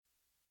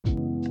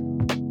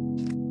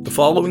The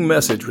following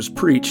message was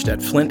preached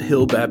at Flint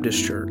Hill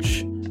Baptist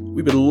Church.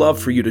 We would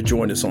love for you to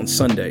join us on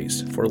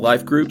Sundays for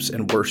life groups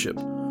and worship,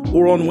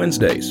 or on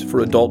Wednesdays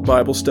for adult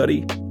Bible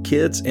study,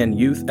 kids, and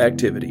youth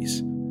activities.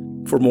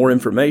 For more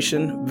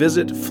information,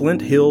 visit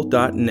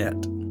flinthill.net.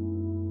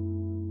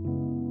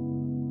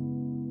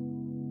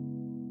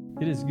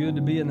 It is good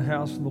to be in the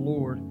house of the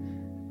Lord.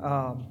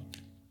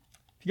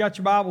 If you got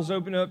your Bibles,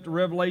 open up to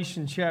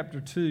Revelation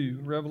chapter 2.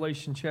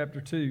 Revelation chapter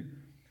 2.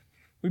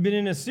 We've been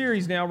in a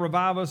series now,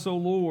 Revive Us, O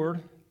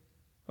Lord,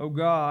 O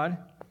God.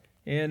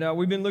 And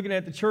we've been looking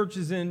at the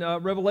churches in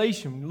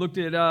Revelation. We looked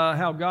at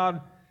how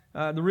God,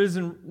 the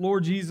risen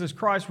Lord Jesus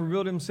Christ,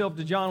 revealed himself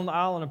to John on the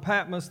island of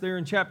Patmos there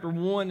in chapter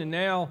 1. And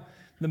now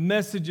the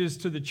messages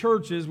to the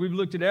churches. We've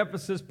looked at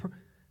Ephesus,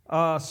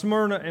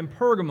 Smyrna, and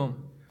Pergamum.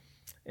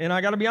 And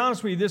I got to be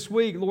honest with you, this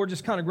week, Lord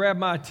just kind of grabbed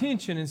my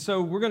attention. And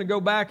so we're going to go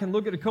back and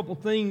look at a couple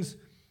things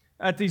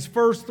at these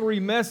first three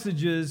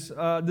messages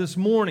this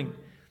morning.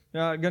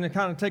 Going to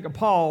kind of take a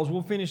pause.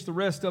 We'll finish the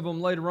rest of them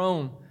later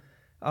on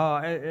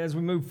as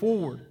we move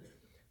forward.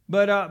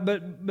 But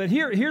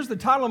here's the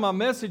title of my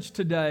message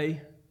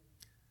today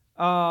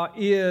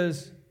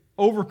is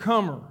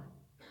Overcomer.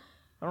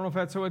 I don't know if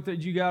that's what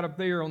you got up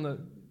there on the...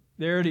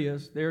 There it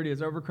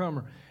is,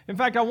 Overcomer. In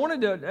fact, I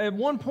wanted to, at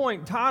one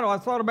point, title, I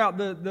thought about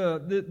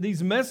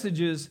these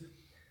messages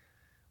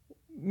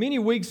many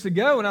weeks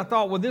ago, and I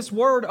thought, well, this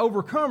word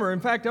overcomer, in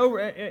fact,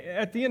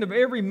 at the end of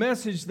every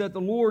message that the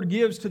Lord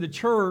gives to the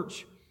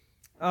church,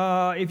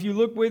 if you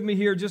look with me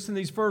here just in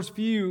these first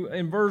few,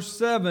 in verse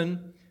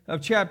 7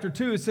 of chapter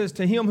 2, it says,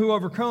 to him who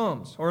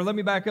overcomes. Or let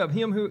me back up,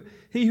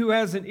 he who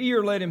has an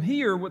ear, let him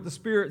hear what the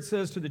Spirit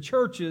says to the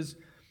churches,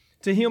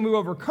 to him who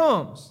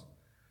overcomes.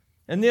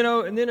 And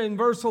then in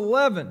verse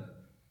 11,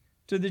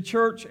 to the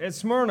church at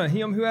Smyrna,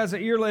 him who has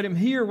an ear, let him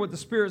hear what the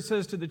Spirit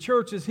says to the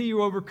churches, he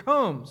who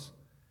overcomes.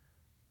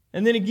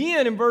 And then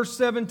again in verse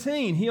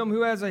 17, him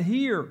who has a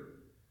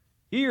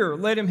ear,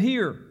 let him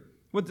hear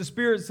what the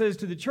Spirit says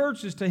to the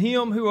churches, to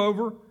him who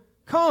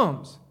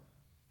overcomes.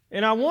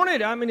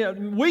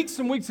 And weeks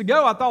and weeks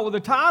ago, I thought, well,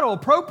 the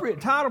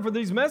appropriate title for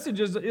these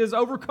messages is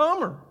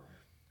Overcomer,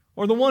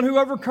 or the one who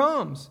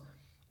overcomes.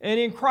 And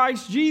in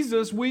Christ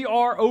Jesus, we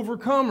are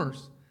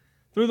overcomers.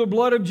 Through the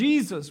blood of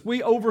Jesus,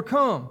 we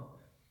overcome.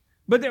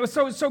 But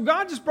so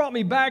God just brought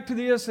me back to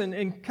this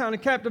and kind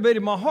of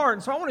captivated my heart.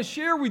 And so I want to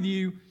share with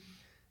you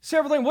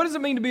several things. What does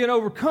it mean to be an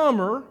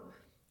overcomer?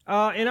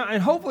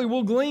 And hopefully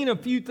we'll glean a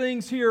few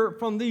things here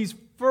from these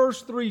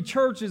first three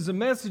churches and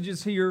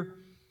messages here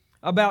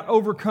about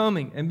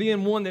overcoming and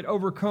being one that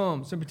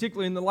overcomes. And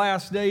particularly in the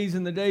last days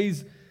and the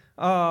days,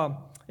 and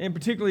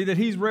particularly that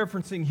he's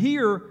referencing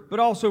here, but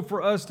also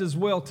for us as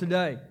well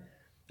today.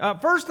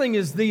 First thing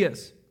is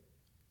this.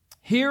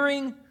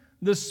 Hearing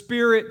the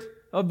Spirit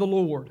of the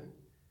Lord.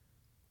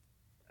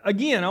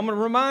 Again, I'm going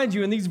to remind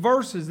you in these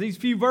verses, these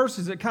few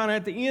verses that kind of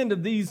at the end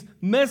of these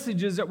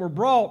messages that were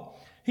brought,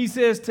 he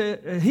says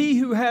to he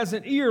who has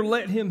an ear,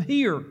 let him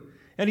hear.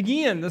 And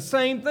again, the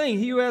same thing.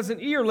 He who has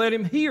an ear, let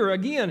him hear.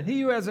 Again,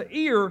 he who has an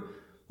ear,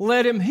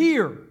 let him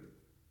hear.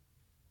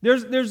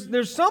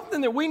 There's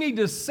something that we need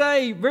to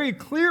say very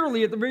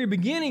clearly at the very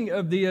beginning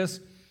of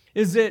this,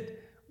 is that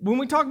when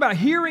we talk about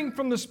hearing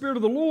from the Spirit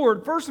of the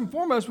Lord, first and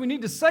foremost, we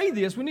need to say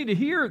this. We need to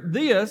hear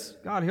this.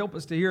 God help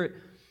us to hear it.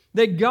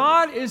 That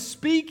God is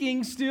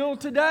speaking still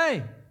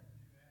today.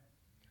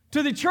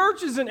 To the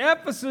churches in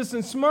Ephesus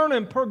and Smyrna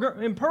and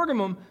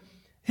Pergamum,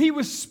 he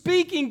was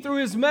speaking through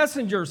his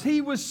messengers. He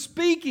was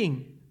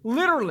speaking,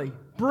 literally,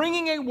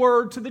 bringing a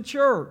word to the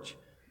church.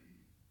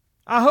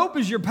 I hope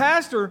as your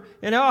pastor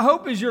and I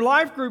hope as your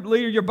life group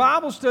leader, your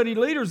Bible study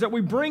leaders, that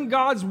we bring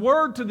God's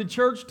word to the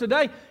church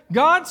today.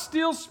 God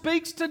still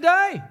speaks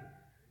today.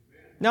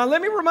 Now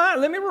let me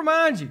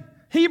remind you,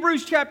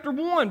 Hebrews chapter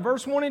 1,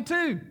 verse 1 and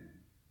 2.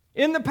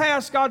 In the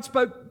past, God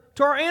spoke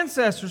to our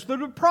ancestors through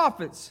the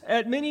prophets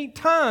at many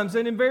times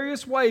and in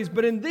various ways.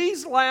 But in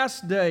these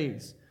last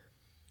days,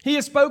 he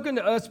has spoken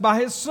to us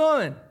by his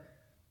Son,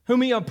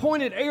 whom he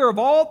appointed heir of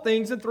all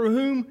things and through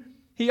whom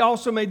he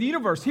also made the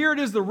universe. Here it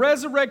is, the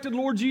resurrected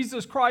Lord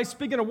Jesus Christ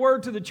speaking a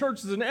word to the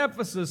churches in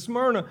Ephesus,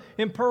 Smyrna,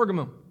 and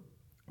Pergamum.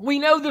 We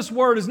know this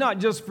word is not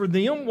just for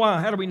them. Why?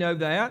 How do we know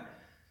that?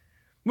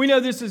 We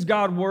know this is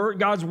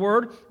God's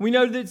word. We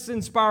know that it's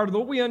inspired of the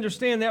Lord. We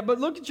understand that.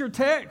 But look at your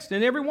text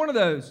and every one of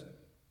those.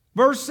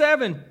 Verse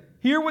 7,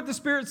 hear what the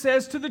Spirit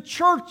says to the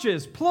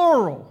churches,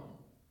 plural.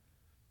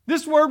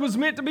 This word was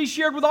meant to be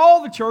shared with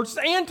all the churches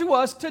and to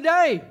us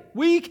today.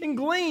 We can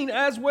glean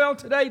as well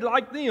today,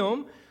 like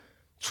them,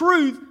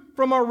 truth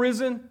from our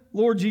risen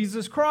Lord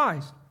Jesus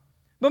Christ.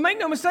 But make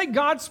no mistake,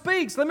 God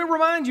speaks. Let me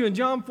remind you in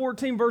John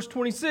 14, verse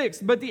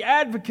 26, but the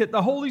Advocate,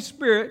 the Holy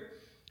Spirit,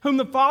 whom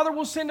the Father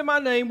will send in my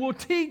name, will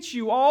teach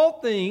you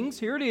all things,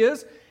 here it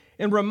is,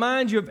 and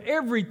remind you of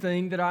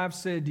everything that I have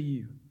said to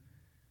you.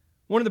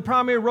 One of the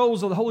primary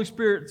roles of the Holy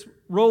Spirit's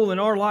role in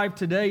our life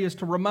today is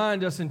to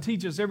remind us and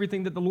teach us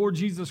everything that the Lord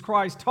Jesus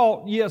Christ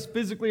taught, yes,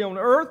 physically on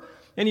earth,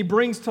 and he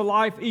brings to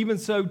life even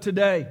so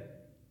today.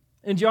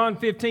 In John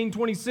 15,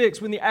 26,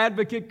 when the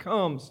Advocate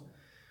comes,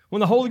 when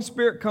the Holy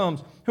Spirit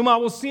comes, whom I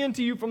will send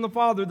to you from the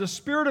Father, the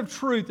Spirit of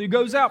truth who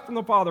goes out from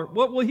the Father,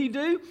 what will He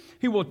do?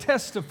 He will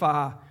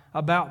testify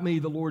about me,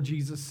 the Lord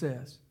Jesus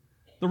says.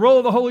 The role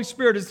of the Holy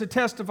Spirit is to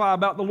testify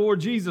about the Lord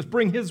Jesus,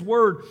 bring His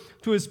word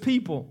to His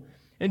people.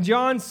 In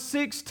John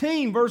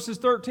 16, verses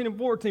 13 and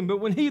 14, but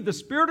when He, the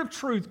Spirit of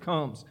truth,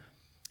 comes,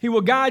 He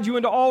will guide you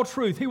into all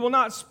truth. He will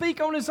not speak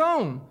on His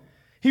own.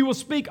 He will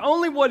speak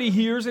only what He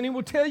hears, and He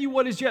will tell you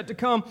what is yet to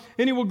come,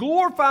 and He will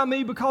glorify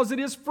me because it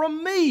is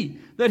from me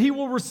that He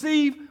will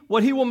receive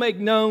what He will make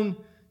known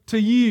to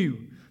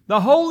you. The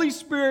Holy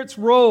Spirit's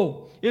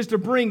role is to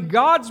bring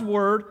God's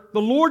Word, the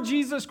Lord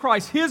Jesus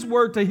Christ, His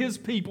Word to His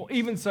people,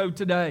 even so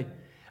today.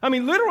 I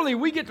mean, literally,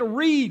 we get to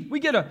read, we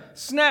get a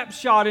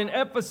snapshot in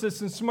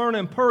Ephesus and Smyrna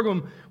and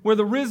Pergamum where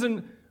the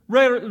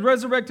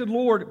resurrected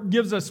Lord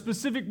gives a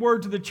specific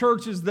word to the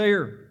churches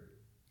there.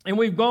 And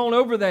we've gone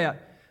over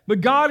that.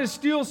 But God is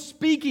still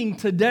speaking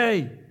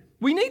today.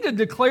 We need to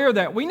declare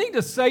that. We need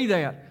to say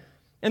that.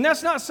 And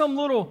that's not some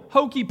little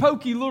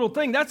hokey-pokey little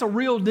thing. That's a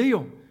real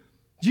deal.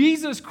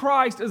 Jesus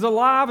Christ is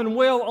alive and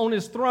well on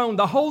His throne.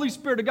 The Holy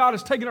Spirit of God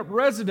has taken up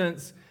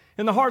residence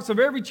in the hearts of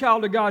every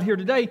child of God here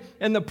today.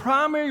 And the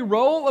primary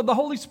role of the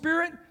Holy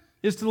Spirit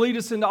is to lead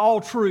us into all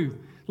truth.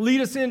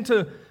 Lead us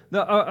into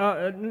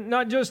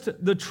not just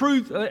the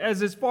truth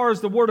as far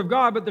as the Word of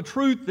God, but the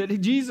truth that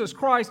Jesus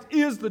Christ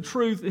is the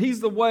truth, He's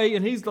the way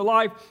and He's the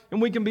life,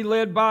 and we can be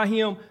led by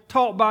Him,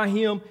 taught by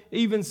Him,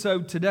 even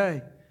so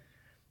today.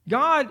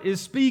 God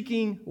is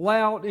speaking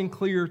loud and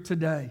clear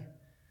today.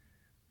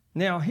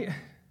 Now,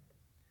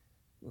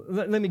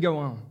 let me go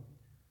on.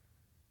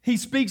 He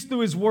speaks through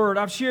His Word.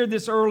 I've shared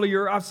this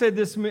earlier. I've said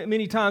this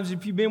many times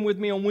if you've been with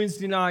me on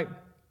Wednesday night.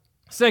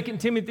 2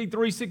 Timothy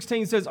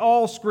 3:16 says,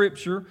 all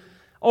Scripture,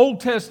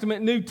 Old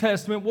Testament, New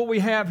Testament, what we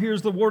have here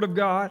is the Word of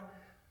God.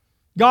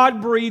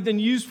 God-breathed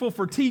and useful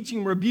for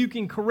teaching,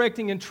 rebuking,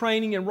 correcting, and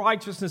training in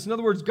righteousness. In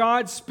other words,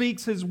 God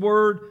speaks His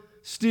Word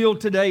still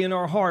today in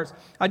our hearts.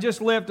 I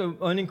just left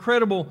an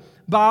incredible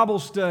Bible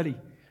study,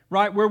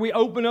 right, where we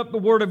open up the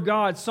Word of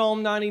God,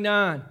 Psalm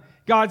 99.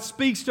 God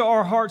speaks to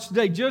our hearts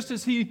today, just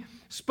as He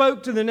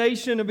spoke to the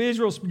nation of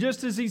Israel,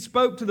 just as He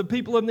spoke to the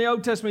people in the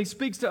Old Testament. He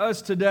speaks to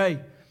us today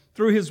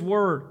through His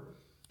Word.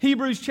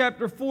 Hebrews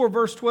chapter 4,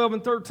 verse 12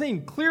 and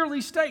 13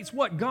 clearly states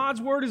what? God's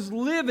Word is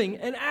living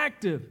and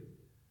active,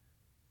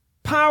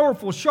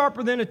 powerful,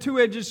 sharper than a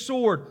two-edged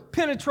sword,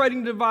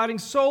 penetrating, dividing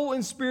soul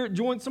and spirit,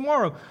 joints and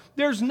marrow.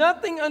 There's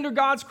nothing under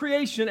God's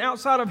creation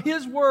outside of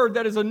His Word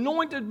that is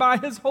anointed by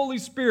His Holy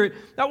Spirit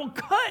that will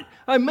cut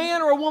a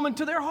man or a woman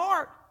to their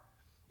heart.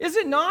 Is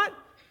it not?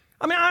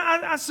 I mean,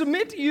 I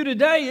submit to you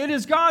today, it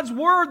is God's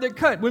Word that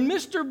cut. When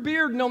Mr.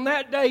 Bearden on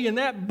that day in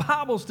that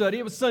Bible study,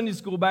 it was Sunday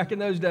school back in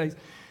those days,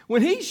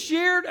 when he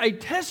shared a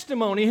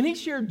testimony and he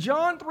shared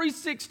John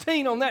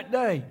 3:16 on that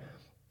day,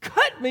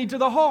 cut me to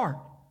the heart.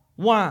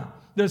 Why?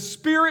 The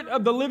Spirit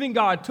of the living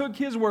God took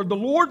His Word, the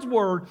Lord's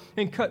Word,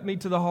 and cut me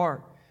to the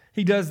heart.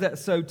 He does that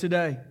so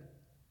today.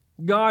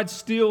 God's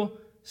still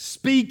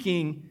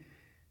speaking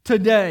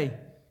today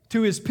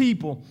to His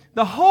people.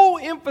 The whole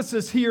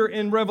emphasis here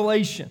in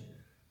Revelation,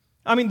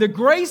 I mean, the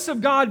grace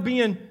of God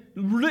being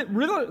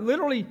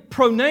literally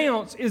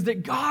pronounced is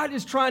that God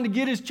is trying to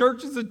get His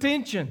church's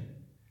attention.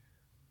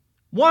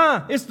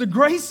 Why? It's the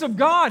grace of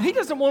God. He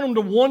doesn't want them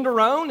to wander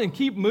on and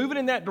keep moving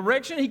in that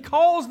direction. He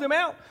calls them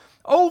out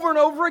over and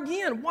over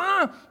again.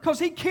 Why? Because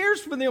He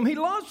cares for them. He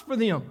loves for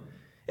them.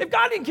 If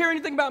God didn't care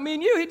anything about me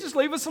and you, He'd just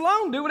leave us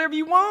alone. Do whatever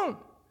you want.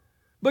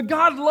 But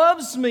God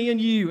loves me and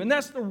you, and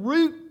that's the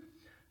root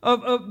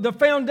of the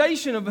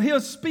foundation of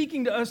His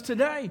speaking to us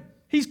today.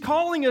 He's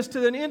calling us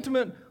to an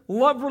intimate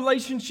love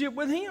relationship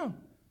with Him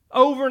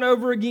over and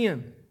over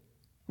again.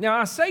 Now,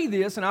 I say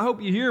this, and I hope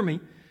you hear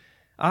me.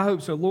 I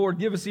hope so. Lord,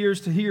 give us ears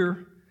to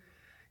hear.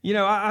 You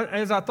know,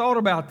 as I thought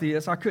about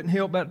this, I couldn't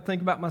help but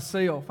think about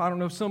myself. I don't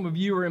know if some of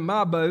you are in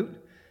my boat.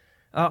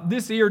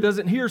 This ear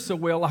doesn't hear so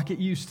well like it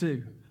used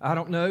to. I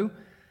don't know.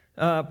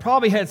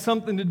 Probably had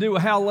something to do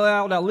with how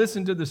loud I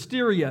listened to the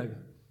stereo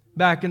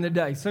back in the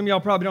day. Some of y'all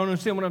probably don't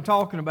understand what I'm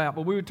talking about,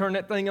 but we would turn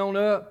that thing on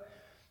up.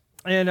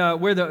 And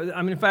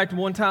in fact,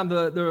 one time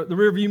the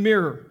rearview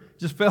mirror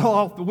just fell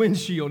off the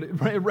windshield.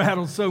 It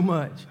rattled so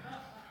much.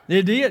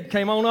 It did.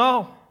 Came on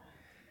off.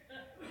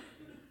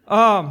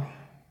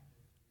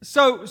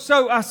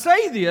 So I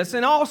say this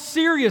in all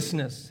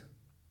seriousness.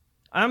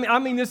 I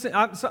mean this.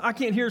 I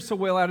can't hear so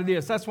well out of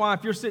this. That's why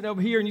if you're sitting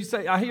over here and you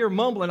say, I hear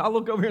mumbling, I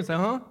look over here and say,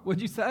 huh?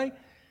 What'd you say?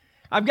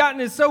 I've gotten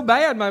it so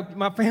bad,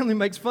 my family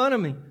makes fun of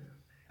me.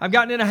 I've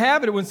gotten in a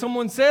habit of when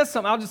someone says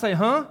something, I'll just say,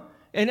 huh?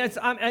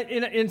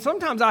 And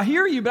sometimes I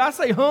hear you, but I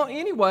say, huh,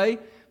 anyway,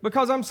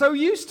 because I'm so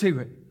used to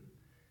it.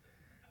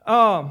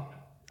 I'm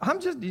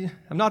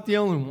not the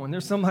only one.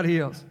 There's somebody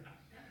else.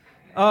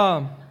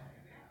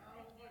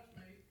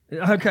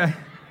 Okay,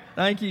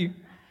 thank you.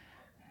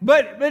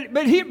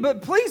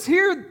 But please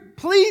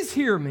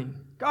hear me.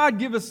 God,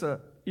 give us an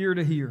ear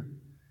to hear.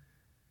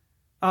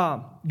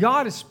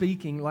 God is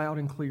speaking loud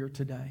and clear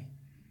today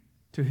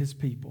to His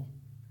people,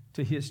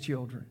 to His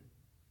children.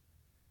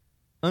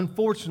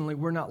 Unfortunately,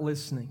 we're not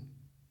listening.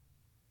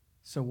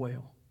 so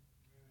well.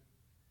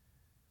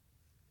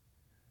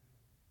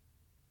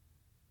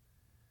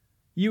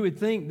 You would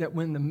think that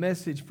when the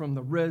message from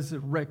the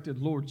resurrected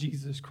Lord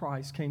Jesus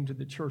Christ came to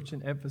the church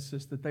in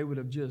Ephesus, that they would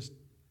have just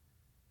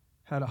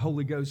had a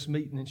Holy Ghost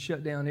meeting and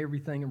shut down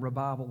everything, and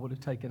revival would have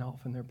taken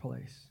off in their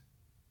place.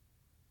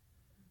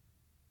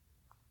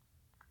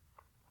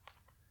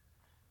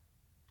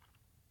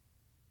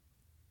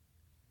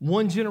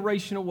 One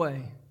generation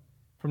away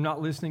from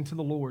not listening to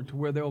the Lord, to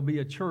where there will be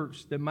a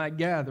church that might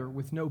gather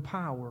with no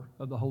power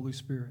of the Holy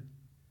Spirit.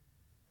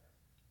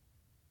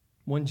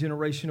 One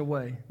generation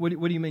away. What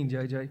do you mean,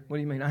 JJ? What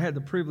do you mean? I had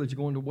the privilege of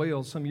going to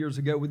Wales some years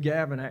ago with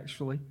Gavin,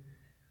 actually.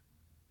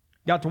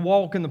 Got to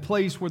walk in the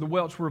place where the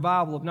Welsh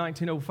revival of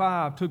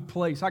 1905 took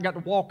place. I got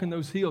to walk in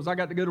those hills. I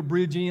got to go to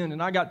Bridge Inn,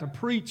 and I got to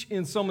preach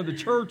in some of the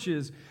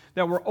churches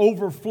that were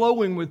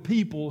overflowing with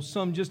people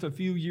some just a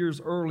few years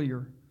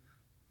earlier.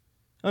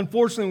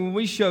 Unfortunately, when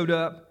we showed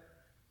up,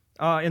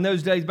 in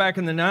those days back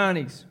in the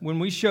 90s, when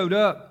we showed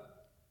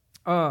up,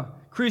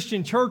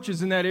 Christian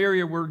churches in that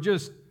area were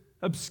just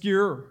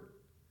obscure.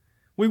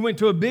 We went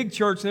to a big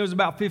church and there was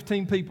about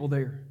 15 people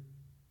there.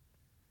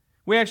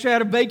 We actually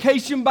had a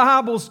vacation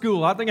Bible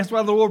school. I think that's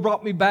why the Lord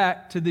brought me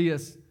back to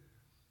this.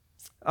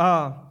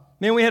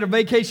 We had a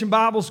vacation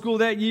Bible school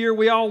that year.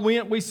 We all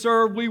went, we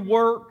served, we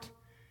worked.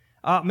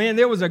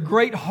 There was a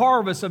great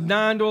harvest of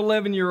 9 to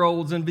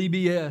 11-year-olds in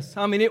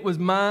VBS. It was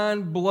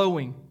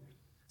mind-blowing.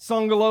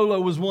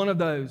 Songalolo was one of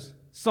those.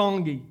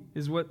 Songi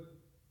is what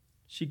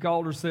she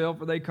called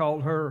herself, or they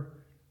called her.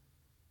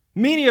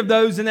 Many of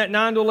those in that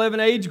 9 to 11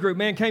 age group,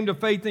 came to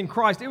faith in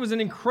Christ. It was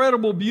an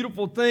incredible,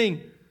 beautiful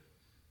thing.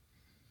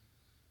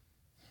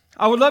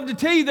 I would love to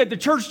tell you that the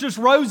church just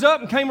rose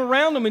up and came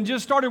around them and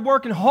just started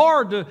working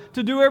hard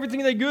to do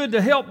everything they could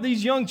to help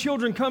these young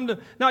children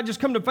not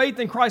just come to faith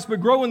in Christ, but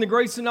grow in the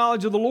grace and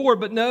knowledge of the Lord.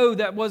 But no,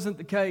 that wasn't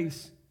the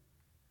case.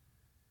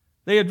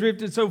 They had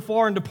drifted so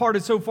far and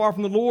departed so far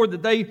from the Lord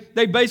that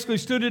they basically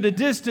stood at a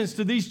distance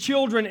to these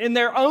children in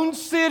their own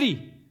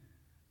city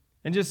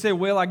and just said,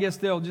 well, I guess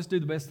they'll just do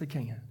the best they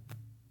can.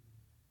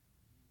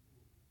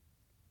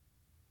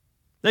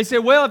 They said,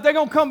 well, if they're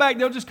going to come back,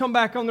 they'll just come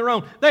back on their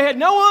own. They had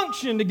no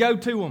unction to go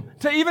to them,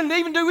 to even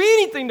do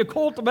anything to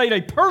cultivate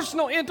a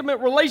personal, intimate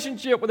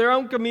relationship with their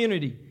own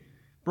community.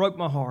 Broke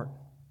my heart.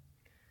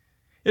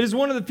 It is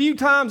one of the few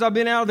times I've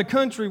been out of the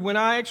country when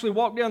I actually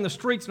walked down the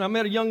streets and I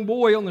met a young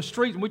boy on the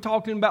street and we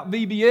talked to him about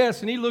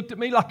VBS and he looked at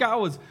me like I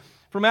was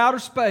from outer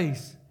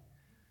space.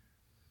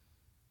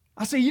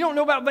 I said, you don't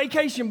know about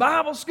Vacation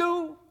Bible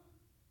School?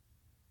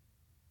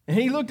 And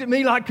he looked at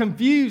me like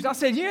confused. I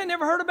said, you ain't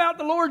never heard about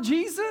the Lord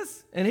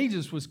Jesus? And he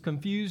just was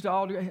confused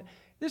altogether.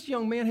 This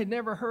young man had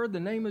never heard the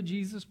name of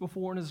Jesus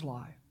before in his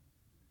life.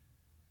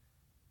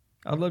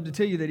 I'd love to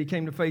tell you that he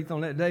came to faith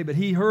on that day, but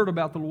he heard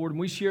about the Lord and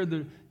we shared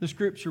the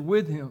Scripture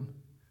with him.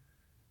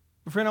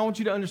 But friend, I want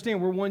you to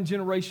understand we're one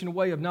generation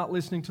away of not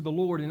listening to the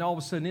Lord, and all of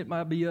a sudden it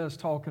might be us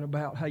talking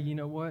about, hey, you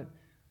know what?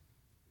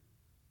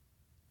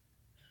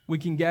 We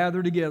can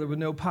gather together with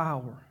no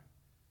power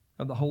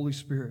of the Holy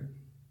Spirit.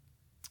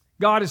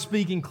 God is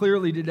speaking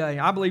clearly today.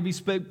 I believe He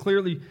spoke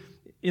clearly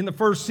in the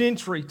first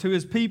century to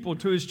His people,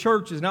 to His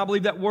churches, and I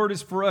believe that word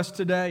is for us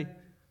today.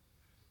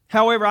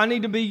 However, I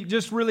need to be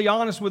just really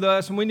honest with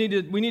us, and we need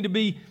to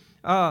be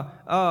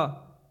at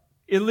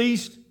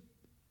least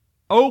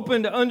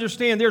open to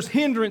understand there's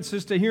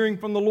hindrances to hearing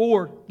from the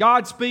Lord.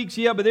 God speaks,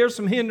 yeah, but there's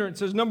some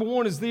hindrances. Number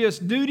one is this: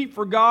 duty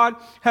for God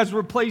has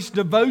replaced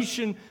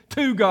devotion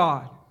to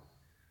God.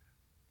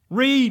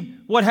 Read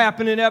what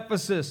happened in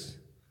Ephesus.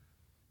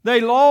 They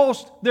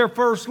lost their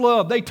first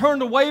love. They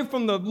turned away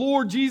from the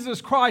Lord Jesus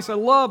Christ, a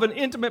love, an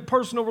intimate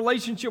personal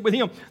relationship with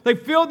Him. They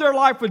filled their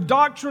life with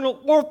doctrinal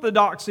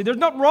orthodoxy. There's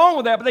nothing wrong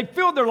with that, but they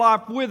filled their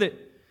life with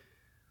it.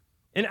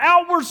 And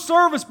outward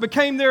service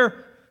became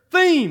their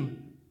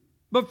theme.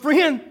 But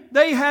friend,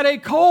 they had a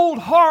cold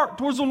heart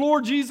towards the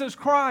Lord Jesus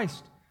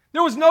Christ.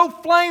 There was no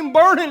flame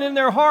burning in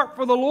their heart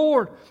for the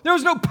Lord. There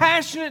was no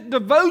passionate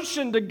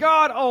devotion to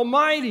God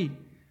Almighty.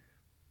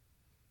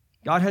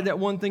 God had that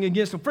one thing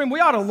against them. Friend,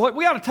 we ought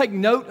to take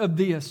note of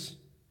this.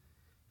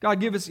 God,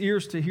 give us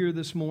ears to hear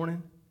this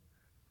morning.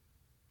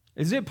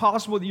 Is it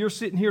possible that you're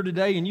sitting here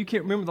today and you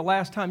can't remember the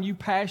last time you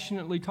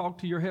passionately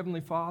talked to your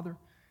Heavenly Father?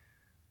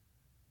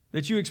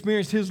 That you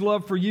experienced His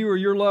love for you or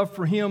your love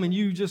for Him, and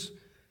you just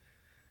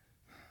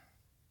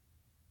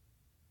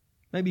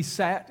maybe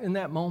sat in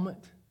that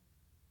moment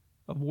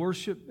of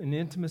worship and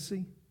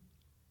intimacy?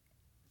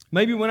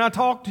 Maybe when I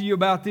talk to you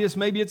about this,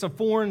 maybe it's a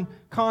foreign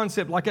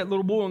concept like that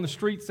little boy on the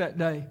streets that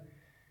day.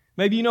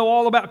 Maybe you know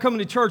all about coming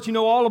to church, you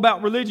know all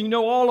about religion, you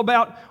know all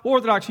about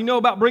orthodoxy, you know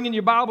about bringing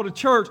your Bible to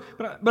church,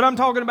 but I'm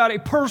talking about a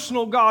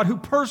personal God who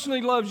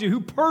personally loves you, who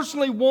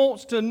personally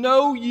wants to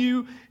know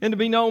you and to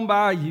be known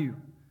by you.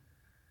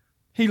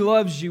 He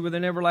loves you with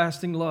an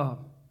everlasting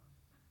love.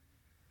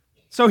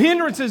 So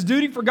hindrances,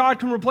 duty for God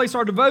can replace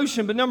our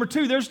devotion, but number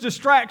two, there's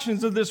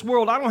distractions of this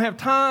world. I don't have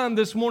time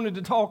this morning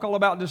to talk all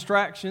about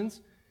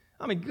distractions.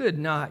 Good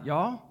night,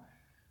 y'all,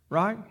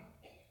 right?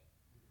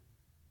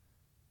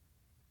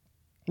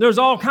 There's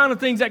all kind of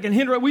things that can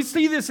hinder it. We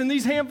see this in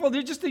these handful,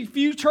 there's just these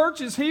few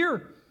churches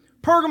here.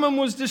 Pergamum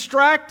was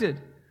distracted.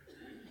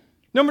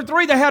 Number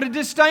 3, they had a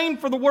disdain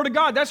for the Word of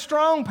God. That's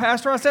strong,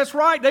 Pastor. I said, that's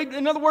right.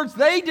 In other words,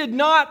 they did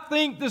not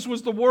think this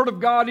was the Word of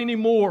God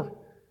anymore.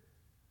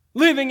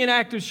 Living and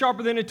active,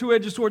 sharper than a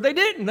two-edged sword. They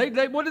didn't.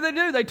 What did they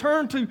do? They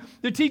turned to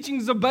the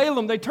teachings of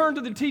Balaam. They turned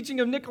to the teaching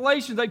of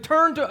Nicolaitans. They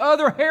turned to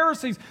other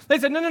heresies. They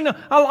said, no,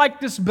 I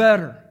like this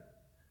better.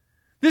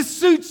 This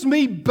suits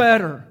me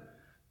better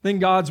than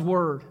God's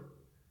Word.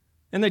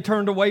 And they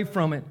turned away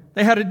from it.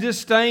 They had a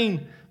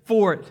disdain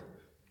for it.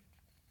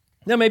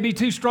 That may be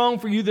too strong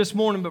for you this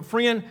morning, but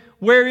friend,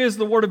 where is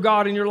the Word of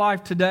God in your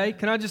life today?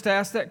 Can I just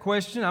ask that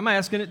question? I'm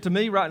asking it to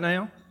me right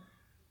now.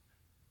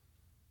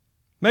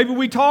 Maybe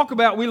we talk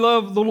about we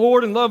love the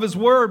Lord and love His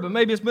Word, but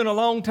maybe it's been a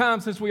long time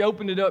since we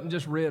opened it up and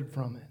just read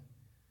from it.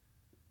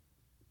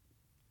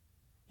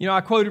 You know,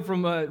 I quoted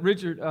from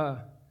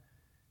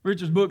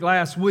Richard's book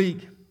last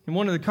week, and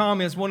one of the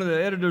comments, one of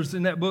the editors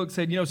in that book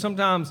said, you know,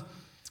 sometimes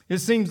it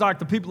seems like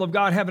the people of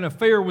God have an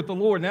affair with the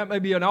Lord, and that may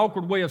be an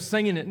awkward way of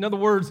singing it. In other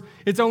words,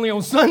 it's only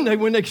on Sunday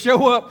when they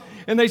show up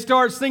and they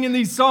start singing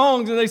these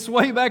songs and they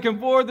sway back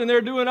and forth and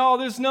they're doing all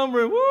this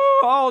number and woo,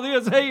 all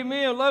this,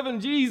 amen, loving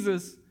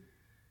Jesus.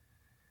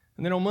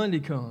 And then on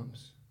Monday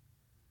comes.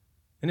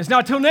 And it's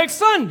not till next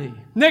Sunday.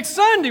 Next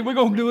Sunday, we're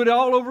going to do it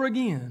all over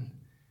again.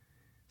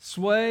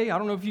 Sway. I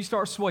don't know if you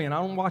start swaying. I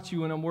don't watch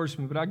you when I'm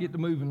worshiping, but I get to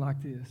moving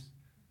like this.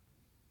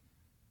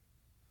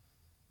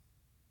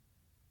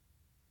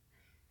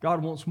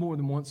 God wants more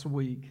than once a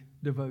week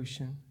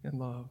devotion and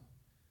love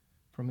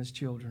from His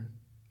children.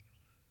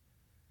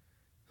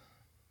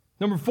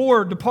 Number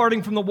 4,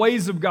 departing from the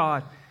ways of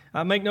God.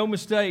 Make no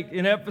mistake,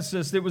 in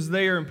Ephesus it was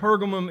there, in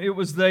Pergamum it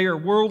was there,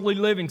 worldly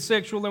living,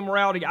 sexual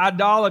immorality,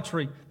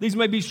 idolatry. These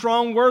may be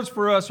strong words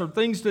for us or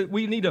things that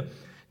we need to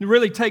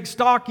really take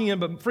stock in,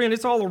 but friend,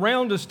 it's all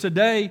around us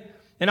today.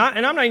 And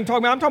I'm not even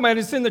talking about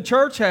it's in the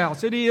church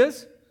house. It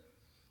is.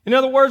 In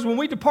other words, when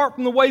we depart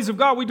from the ways of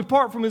God, we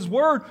depart from His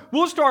Word,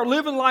 we'll start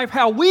living life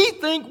how we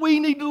think we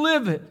need to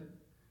live it.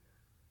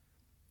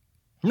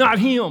 Not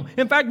Him.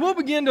 In fact, we'll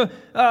begin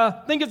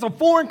to think it's a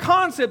foreign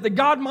concept that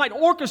God might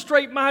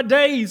orchestrate my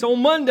days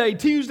on Monday,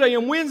 Tuesday,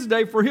 and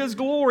Wednesday for His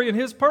glory and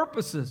His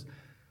purposes.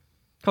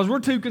 Because we're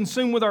too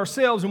consumed with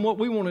ourselves and what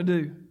we want to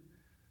do.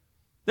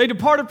 They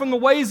departed from the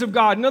ways of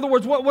God. In other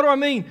words, what do I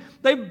mean?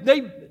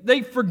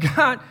 They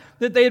forgot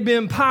that they had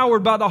been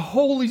empowered by the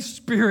Holy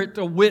Spirit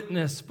to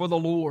witness for the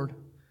Lord.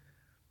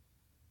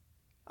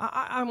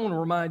 I want to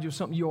remind you of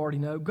something you already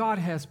know. God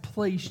has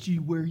placed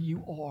you where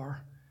you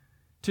are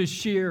to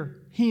share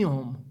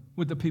Him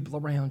with the people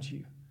around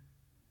you.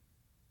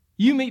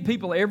 You meet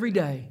people every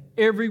day,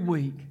 every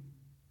week,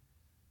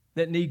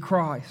 that need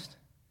Christ.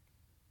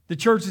 The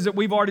churches that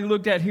we've already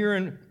looked at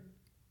here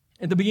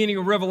at the beginning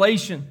of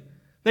Revelation,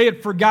 they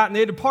had forgotten, they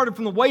had departed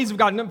from the ways of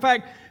God. And in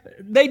fact,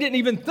 they didn't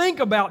even think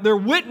about their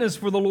witness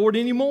for the Lord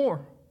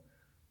anymore.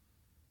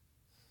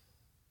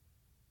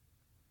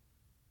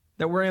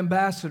 That we're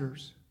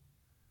ambassadors.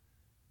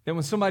 That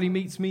when somebody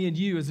meets me and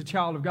you as a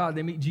child of God,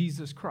 they meet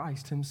Jesus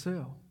Christ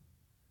Himself.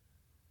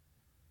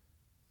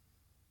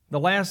 The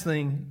last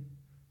thing,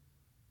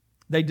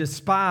 they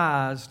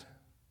despised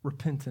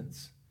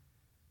repentance.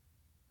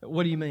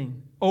 What do you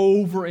mean?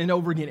 Over and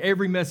over again,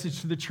 every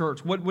message to the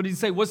church. What did He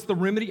say? What's the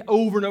remedy?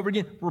 Over and over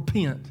again,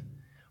 repent.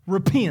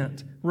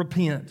 Repent.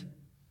 Repent.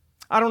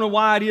 I don't know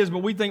why it is, but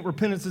we think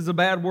repentance is a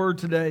bad word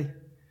today.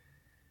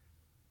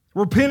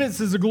 Repentance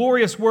is a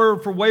glorious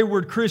word for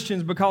wayward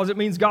Christians because it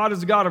means God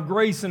is a God of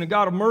grace and a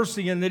God of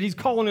mercy and that He's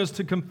calling us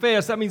to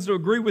confess. That means to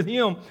agree with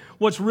Him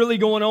what's really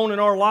going on in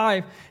our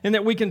life and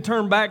that we can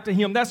turn back to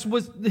Him. That's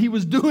what He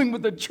was doing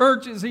with the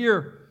churches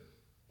here,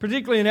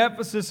 particularly in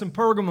Ephesus and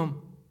Pergamum,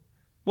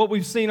 what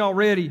we've seen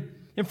already.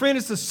 And friend,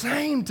 it's the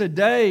same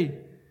today.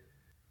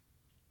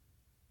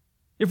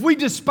 If we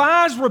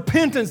despise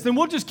repentance, then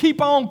we'll just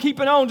keep on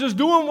keeping on, just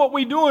doing what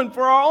we're doing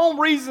for our own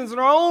reasons and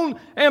our own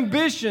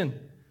ambition.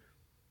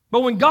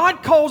 But when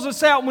God calls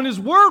us out, when His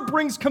Word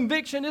brings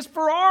conviction, it's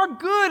for our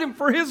good and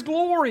for His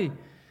glory.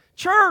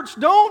 Church,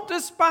 don't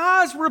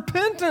despise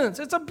repentance.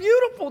 It's a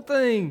beautiful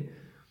thing.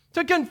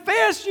 To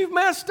confess you've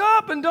messed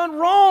up and done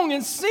wrong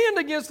and sinned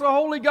against the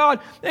holy God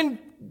and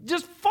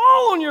just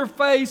fall on your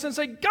face and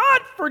say,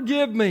 God,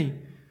 forgive me.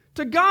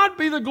 To God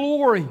be the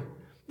glory.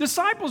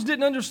 Disciples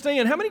didn't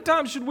understand. How many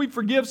times should we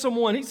forgive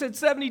someone? He said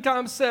 70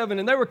 times 7,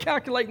 and they were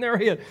calculating their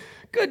head.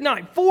 Good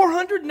night,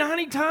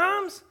 490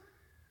 times?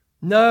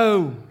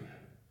 No.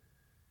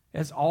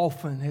 As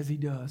often as He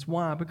does.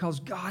 Why? Because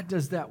God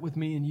does that with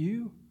me and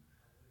you.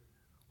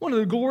 One of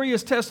the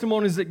glorious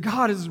testimonies that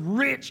God is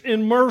rich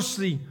in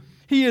mercy.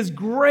 He is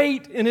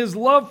great in His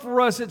love for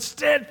us. It's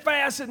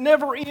steadfast. It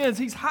never ends.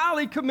 He's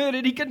highly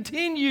committed. He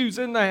continues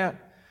in that.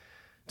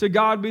 To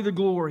God be the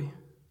glory.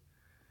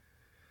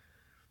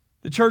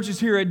 The churches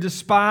here had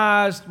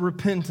despised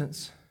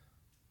repentance.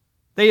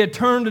 They had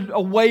turned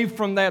away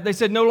from that. They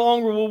said, no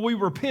longer will we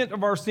repent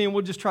of our sin.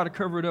 We'll just try to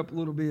cover it up a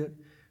little bit,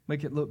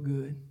 make it look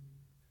good.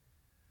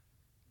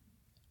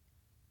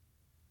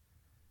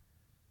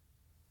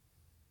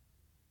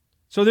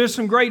 So there's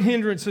some great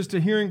hindrances to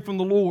hearing from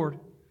the Lord,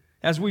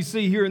 as we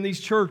see here in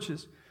these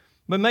churches.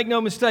 But make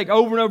no mistake,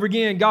 over and over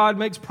again, God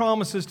makes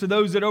promises to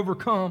those that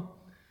overcome.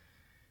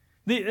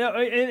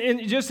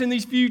 And just in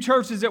these few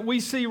churches that we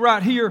see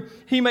right here,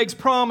 He makes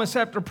promise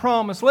after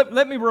promise.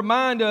 Let me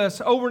remind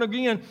us over and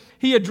again,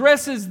 He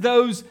addresses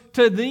those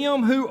to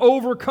them who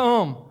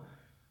overcome.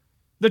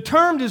 The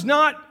term does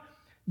not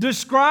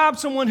describe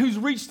someone who's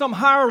reached some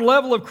higher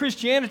level of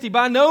Christianity,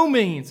 by no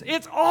means.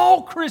 It's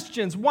all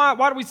Christians. Why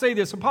do we say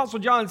this? Apostle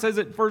John says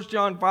it in 1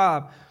 John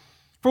 5.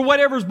 For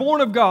whatever is born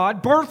of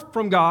God, birthed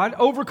from God,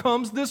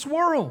 overcomes this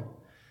world.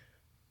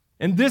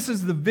 And this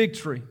is the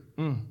victory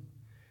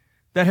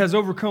that has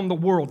overcome the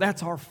world.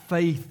 That's our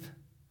faith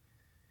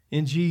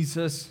in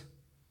Jesus.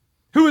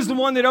 Who is the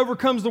one that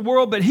overcomes the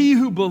world but he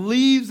who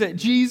believes that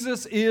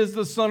Jesus is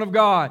the Son of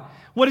God?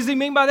 What does he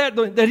mean by that?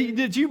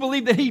 That you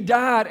believe that He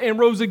died and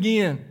rose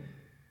again.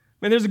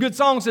 And there's a good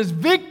song that says,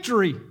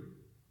 victory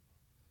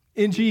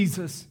in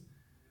Jesus.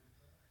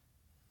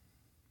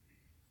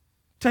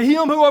 To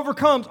him who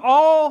overcomes,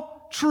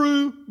 all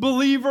true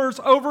believers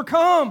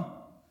overcome.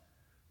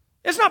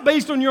 It's not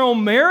based on your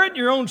own merit,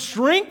 your own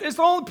strength. It's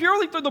all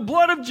purely through the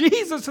blood of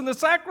Jesus and the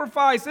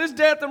sacrifice. His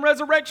death and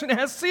resurrection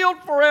has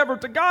sealed forever.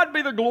 To God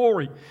be the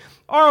glory.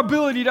 Our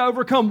ability to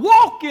overcome.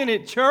 Walk in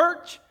it,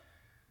 church.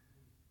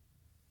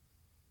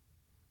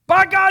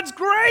 By God's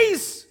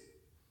grace.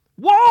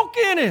 Walk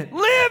in it.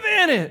 Live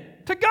in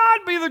it. To God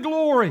be the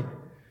glory.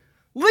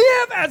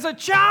 Live as a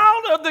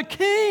child of the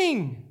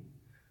King.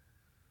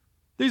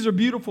 These are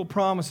beautiful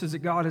promises that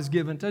God has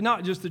given to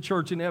not just the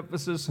church in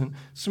Ephesus and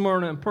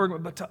Smyrna and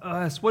Pergamum, but to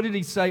us. What did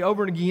He say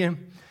over and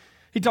again?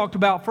 He talked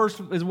about first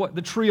is what?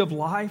 The tree of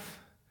life.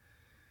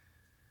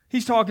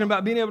 He's talking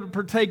about being able to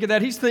partake of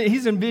that.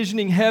 He's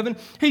envisioning heaven.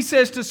 He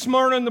says to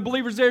Smyrna and the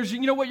believers there,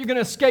 you know what? You're going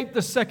to escape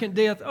the second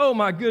death. Oh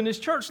my goodness,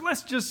 church,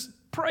 let's just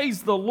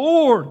praise the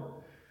Lord.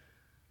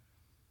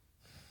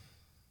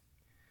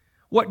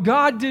 What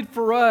God did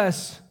for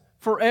us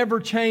forever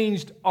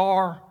changed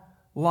our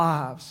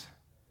lives.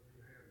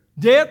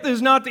 Death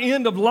is not the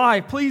end of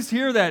life. Please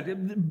hear that.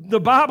 The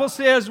Bible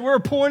says we're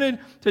appointed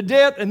to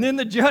death and then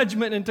the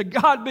judgment, and to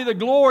God be the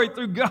glory.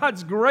 Through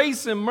God's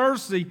grace and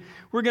mercy,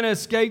 we're going to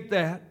escape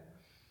that.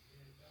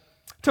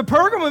 To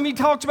Pergamum, he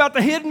talks about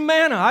the hidden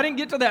manna. I didn't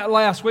get to that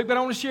last week, but I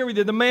want to share with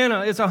you. The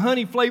manna is a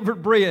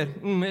honey-flavored bread.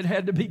 It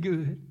had to be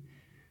good.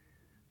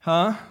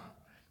 Huh?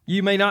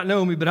 You may not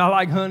know me, but I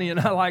like honey and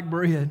I like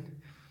bread.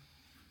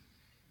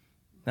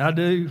 I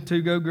do.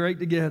 Two go great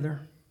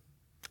together.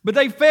 But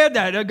they fed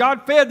that.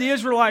 God fed the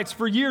Israelites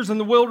for years in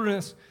the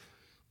wilderness.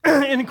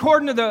 And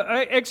according to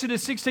the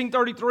Exodus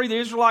 16:33, the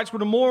Israelites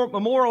would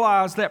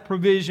memorialize that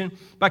provision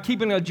by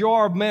keeping a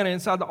jar of manna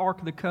inside the Ark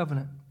of the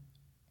Covenant.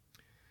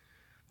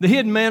 The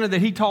hidden manna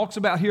that he talks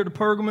about here to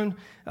Pergamum,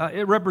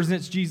 it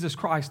represents Jesus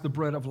Christ, the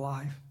bread of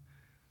life,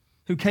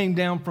 who came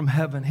down from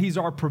heaven. He's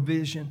our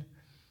provision.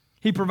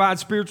 He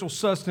provides spiritual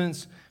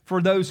sustenance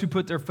for those who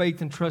put their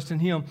faith and trust in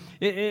Him.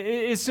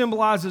 It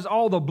symbolizes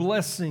all the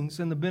blessings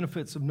and the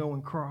benefits of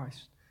knowing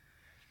Christ.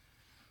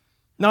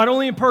 Not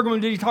only in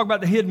Pergamum did he talk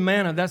about the hidden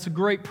manna, that's a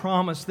great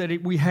promise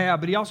that we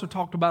have, but he also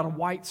talked about a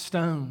white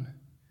stone.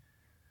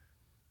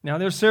 Now,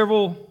 there's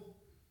several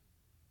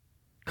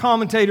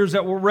commentators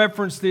that will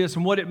reference this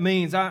and what it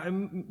means.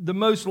 The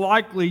most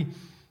likely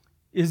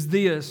is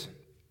this.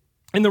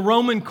 In the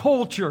Roman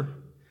culture,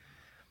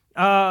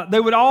 they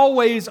would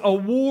always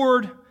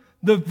award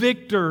the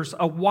victors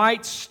a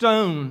white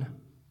stone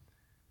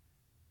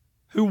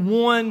who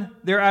won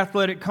their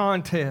athletic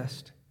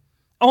contest.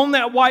 On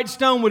that white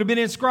stone would have been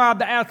inscribed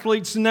the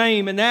athlete's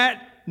name, and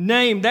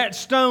that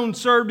stone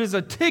served as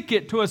a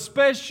ticket to a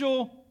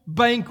special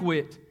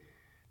banquet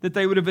that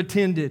they would have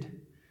attended.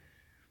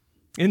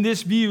 In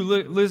this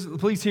view,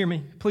 please hear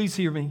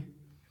me.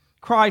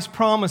 Christ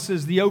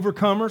promises the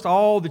overcomers,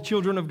 all the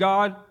children of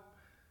God,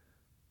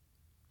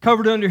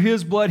 covered under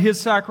His blood,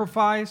 His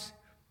sacrifice,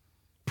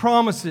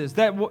 promises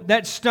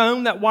that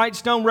stone, that white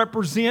stone,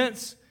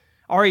 represents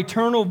our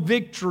eternal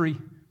victory.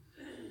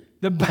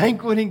 The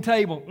banqueting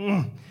table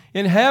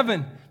in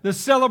heaven, the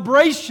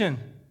celebration,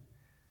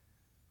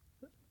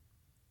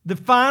 the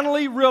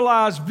finally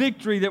realized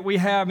victory that we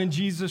have in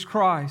Jesus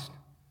Christ.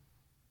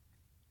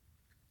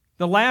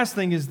 The last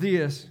thing is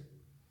this.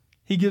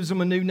 He gives them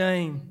a new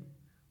name.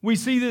 We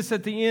see this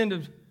at the end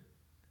of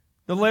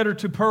the letter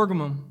to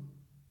Pergamum.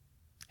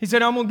 He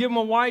said, I'm going to give them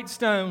a white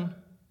stone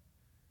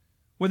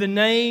with a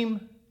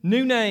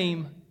new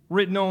name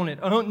written on it,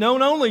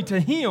 known only to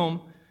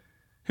him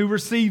who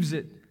receives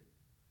it.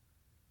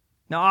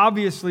 Now,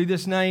 obviously,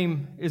 this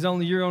name is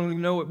only, you're only going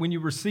to know it when you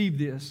receive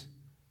this.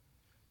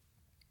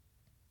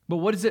 But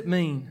what does it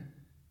mean?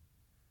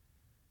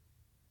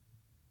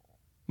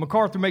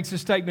 MacArthur makes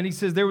this statement. He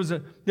says,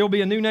 there'll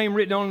be a new name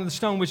written on the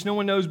stone which no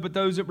one knows but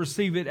those that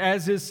receive it,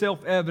 as is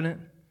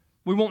self-evident.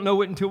 We won't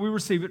know it until we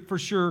receive it for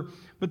sure.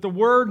 But the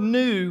word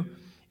new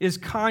is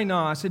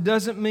kainos. It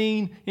doesn't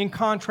mean in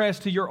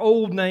contrast to your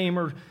old name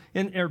or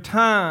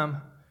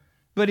time,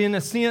 but in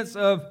a sense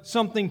of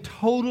something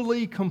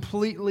totally,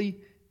 completely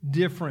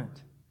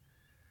different.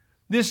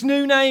 This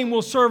new name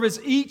will serve as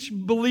each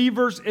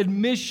believer's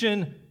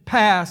admission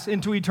pass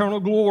into eternal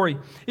glory.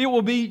 It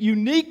will be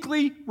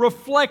uniquely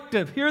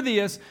reflective, hear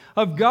this,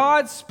 of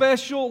God's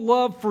special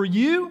love for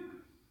you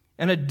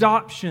and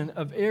adoption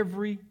of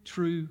every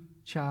true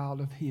child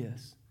of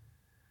His.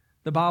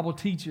 The Bible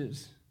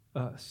teaches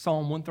us,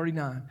 Psalm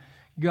 139,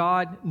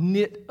 God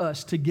knit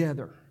us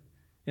together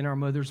in our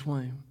mother's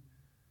womb.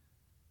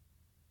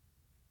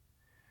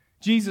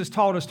 Jesus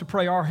taught us to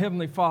pray, Our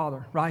Heavenly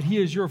Father, right?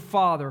 He is your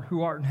Father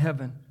who art in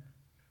heaven.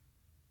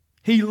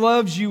 He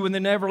loves you with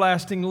an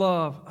everlasting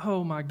love.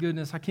 Oh my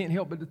goodness, I can't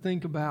help but to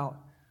think about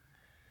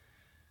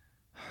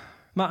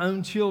my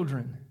own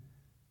children,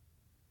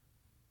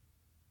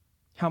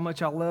 how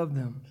much I love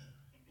them.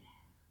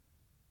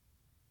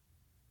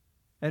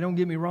 They don't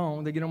get me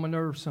wrong, they get on my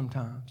nerves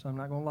sometimes. I'm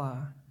not going to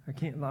lie.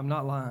 I'm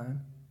not lying.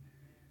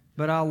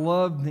 But I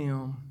love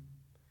them.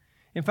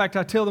 In fact,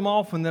 I tell them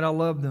often that I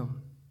love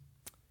them.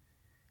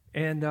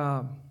 And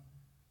I'm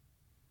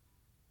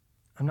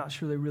not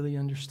sure they really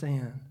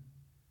understand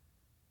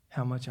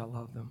how much I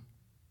love them.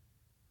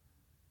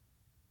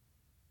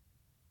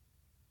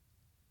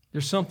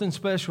 There's something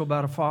special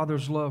about a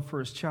father's love for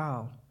his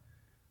child.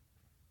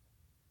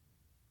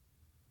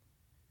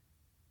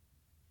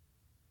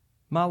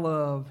 My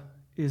love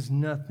is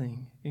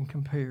nothing in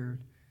compared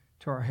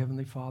to our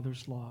Heavenly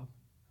Father's love.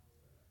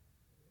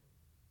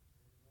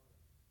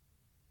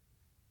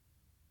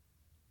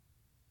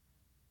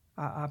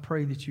 I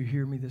pray that you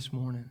hear me this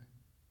morning.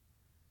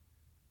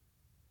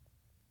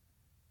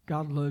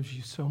 God loves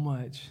you so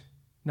much.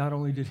 Not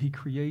only did He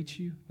create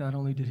you, not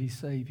only did He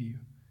save you,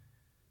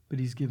 but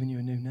He's given you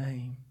a new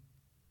name.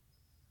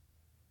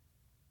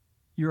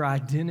 Your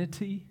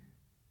identity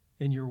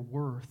and your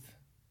worth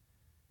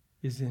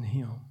is in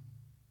Him.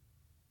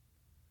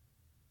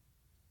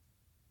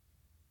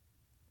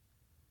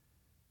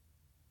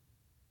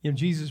 You know,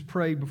 Jesus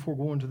prayed before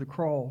going to the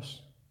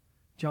cross.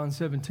 John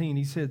 17,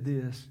 He said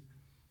this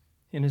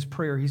in His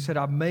prayer. He said,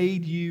 I've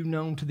made you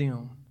known to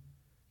them.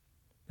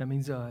 That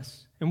means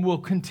us. And will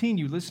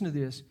continue, listen to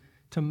this,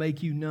 to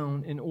make you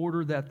known in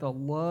order that the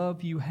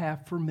love you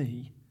have for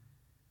me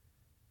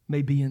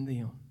may be in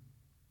them.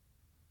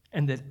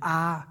 And that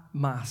I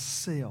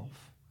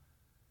myself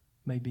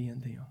may be in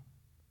them.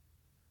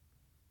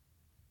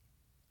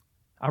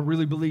 I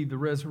really believe the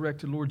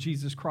resurrected Lord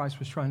Jesus Christ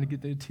was trying to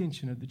get the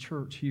attention of the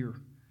church here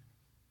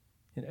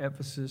in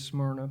Ephesus,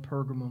 Smyrna,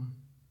 Pergamum,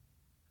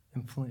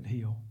 and Flint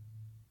Hill.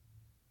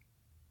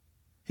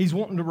 He's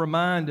wanting to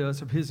remind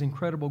us of His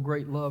incredible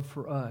great love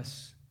for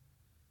us.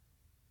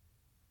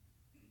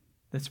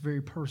 That's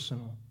very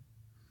personal.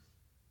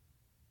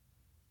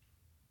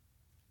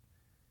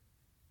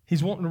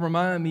 He's wanting to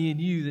remind me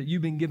and you that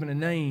you've been given a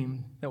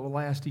name that will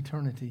last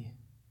eternity.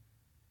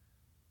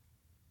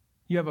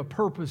 You have a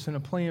purpose and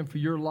a plan for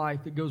your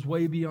life that goes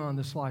way beyond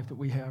this life that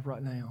we have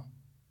right now.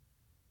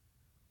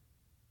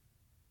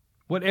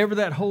 Whatever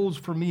that holds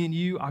for me and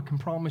you, I can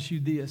promise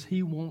you this.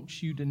 He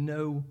wants you to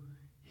know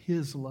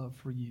His love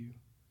for you.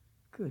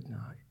 Good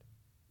night.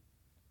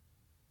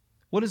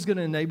 What is going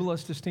to enable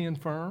us to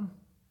stand firm,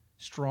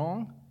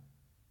 strong?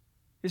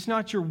 It's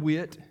not your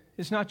wit.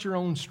 It's not your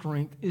own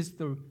strength. It's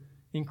the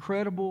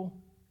incredible,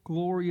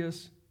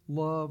 glorious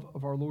love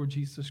of our Lord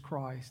Jesus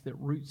Christ that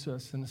roots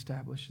us and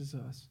establishes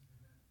us.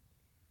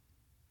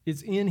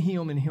 It's in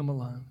Him and Him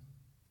alone.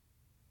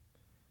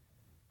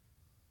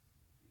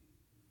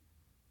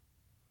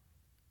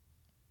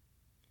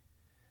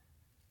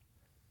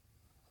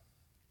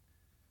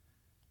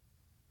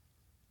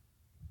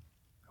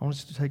 I want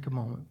us to take a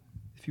moment.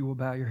 If you will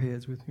bow your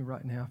heads with me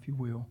right now, if you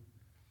will.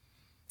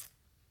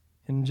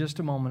 In just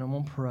a moment, I'm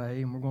going to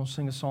pray, and we're going to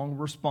sing a song of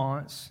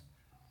response.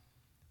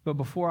 But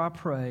before I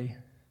pray,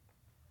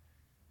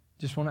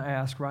 just want to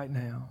ask right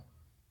now,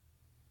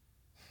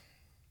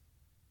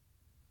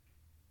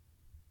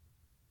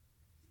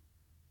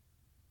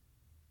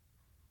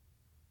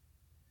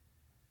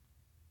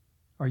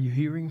 are you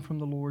hearing from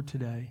the Lord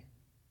today?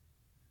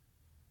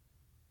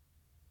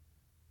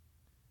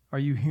 Are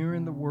you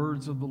hearing the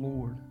words of the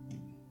Lord,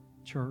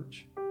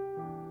 church?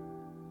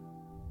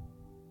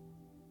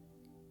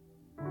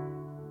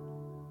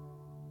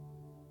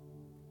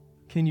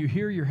 Can you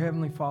hear your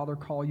Heavenly Father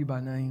call you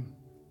by name?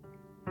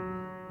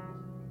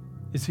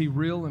 Is He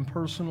real and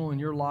personal in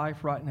your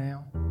life right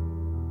now?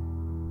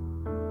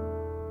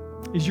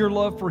 Is your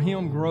love for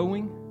Him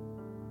growing?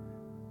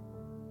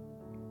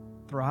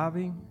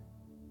 Thriving?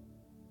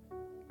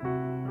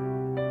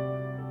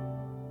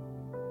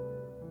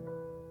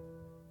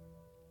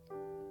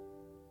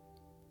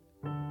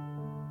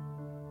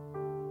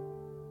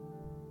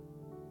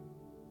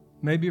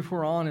 Maybe if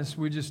we're honest,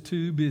 we're just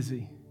too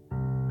busy,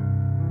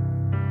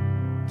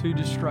 too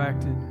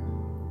distracted,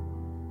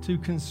 too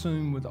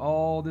consumed with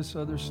all this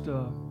other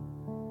stuff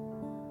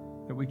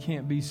that we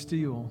can't be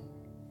still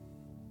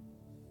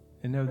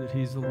and know that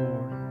He's the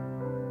Lord.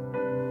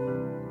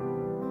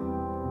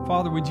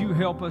 Father, would you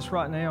help us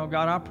right now?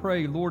 God, I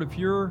pray, Lord, if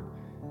you're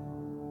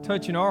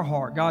touching our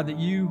heart, God, that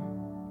you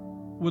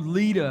would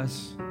lead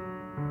us,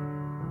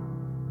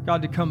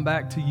 God, to come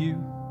back to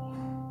you.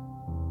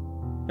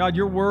 God,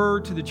 your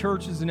word to the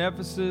churches in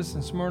Ephesus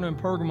and Smyrna and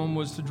Pergamum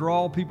was to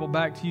draw people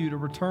back to you, to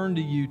return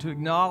to you, to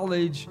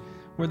acknowledge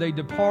where they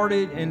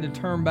departed and to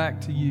turn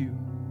back to you.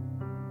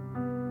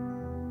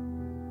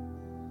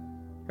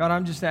 God,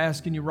 I'm just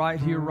asking you right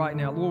here, right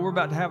now. Lord, we're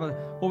about to have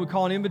what we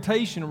call an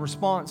invitation and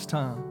response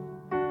time.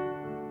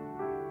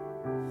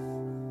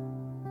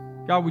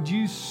 God, would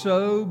you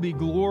so be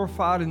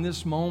glorified in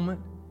this moment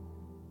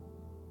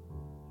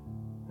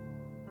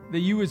that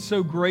you would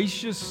so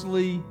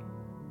graciously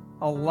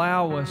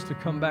allow us to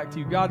come back to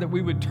you. God, that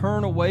we would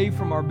turn away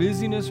from our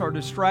busyness, our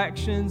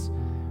distractions,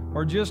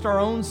 or just our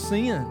own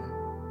sin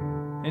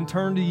and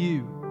turn to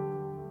you.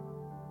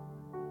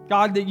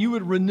 God, that you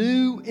would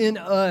renew in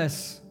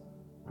us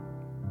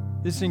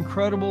this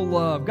incredible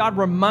love. God,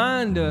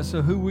 remind us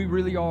of who we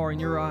really are in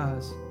your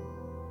eyes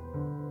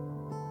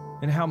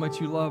and how much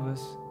you love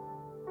us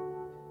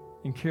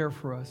and care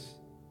for us.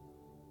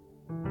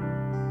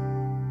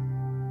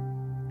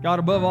 God,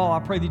 above all, I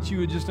pray that you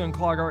would just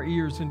unclog our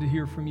ears and to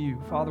hear from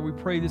you. Father, we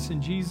pray this in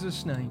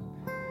Jesus' name.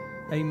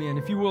 Amen.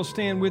 If you will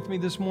stand with me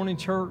this morning,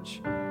 church.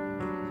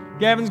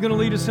 Gavin's going to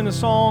lead us in a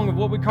song of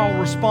what we call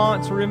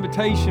response or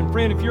invitation.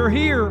 Friend, if you're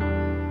here,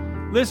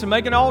 listen,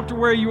 make an altar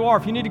where you are.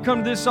 If you need to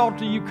come to this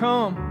altar, you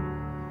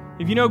come.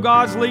 If you know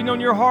God's leading on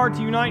your heart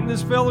to unite in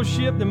this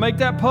fellowship, then make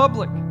that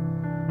public.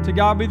 To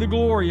God be the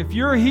glory. If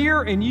you're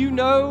here and you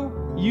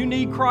know you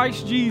need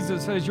Christ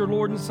Jesus as your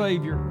Lord and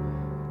Savior,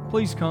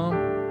 please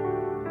come.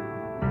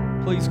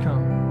 Please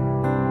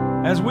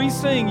come. As we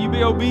sing, you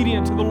be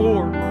obedient to the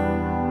Lord.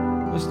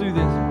 Let's do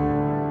this.